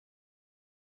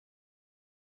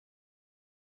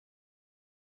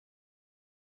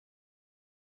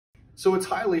So it's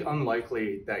highly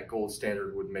unlikely that gold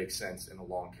standard would make sense in a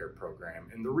lawn care program.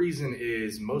 And the reason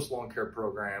is most lawn care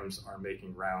programs are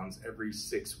making rounds every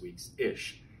 6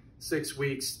 weeks-ish. 6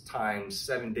 weeks times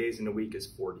 7 days in a week is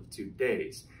 42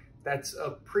 days. That's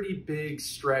a pretty big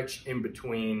stretch in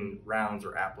between rounds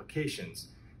or applications.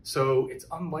 So it's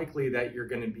unlikely that you're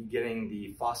going to be getting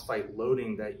the phosphite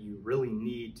loading that you really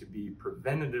need to be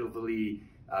preventatively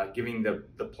giving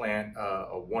the plant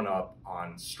a one-up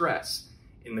on stress.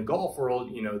 In the golf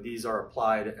world, these are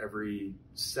applied every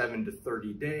 7 to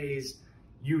 30 days,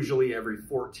 usually every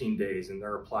 14 days, and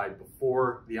they're applied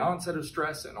before the onset of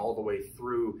stress and all the way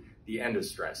through the end of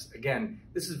stress. Again,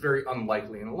 this is very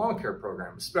unlikely in a lawn care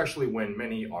program, especially when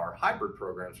many are hybrid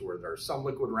programs where there are some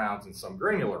liquid rounds and some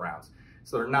granular rounds.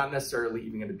 So they're not necessarily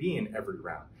even going to be in every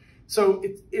round. So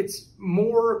it's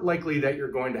more likely that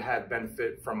you're going to have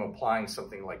benefit from applying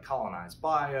something like colonized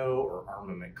bio or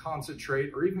armament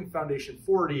concentrate or even foundation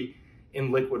 40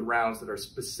 in liquid rounds that are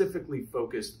specifically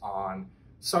focused on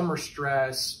summer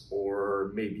stress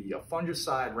or maybe a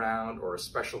fungicide round or a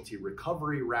specialty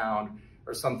recovery round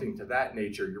or something to that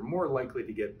nature. You're more likely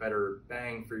to get better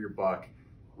bang for your buck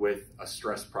with a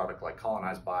stress product like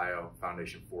colonized bio,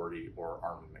 foundation 40, or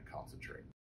armament concentrate.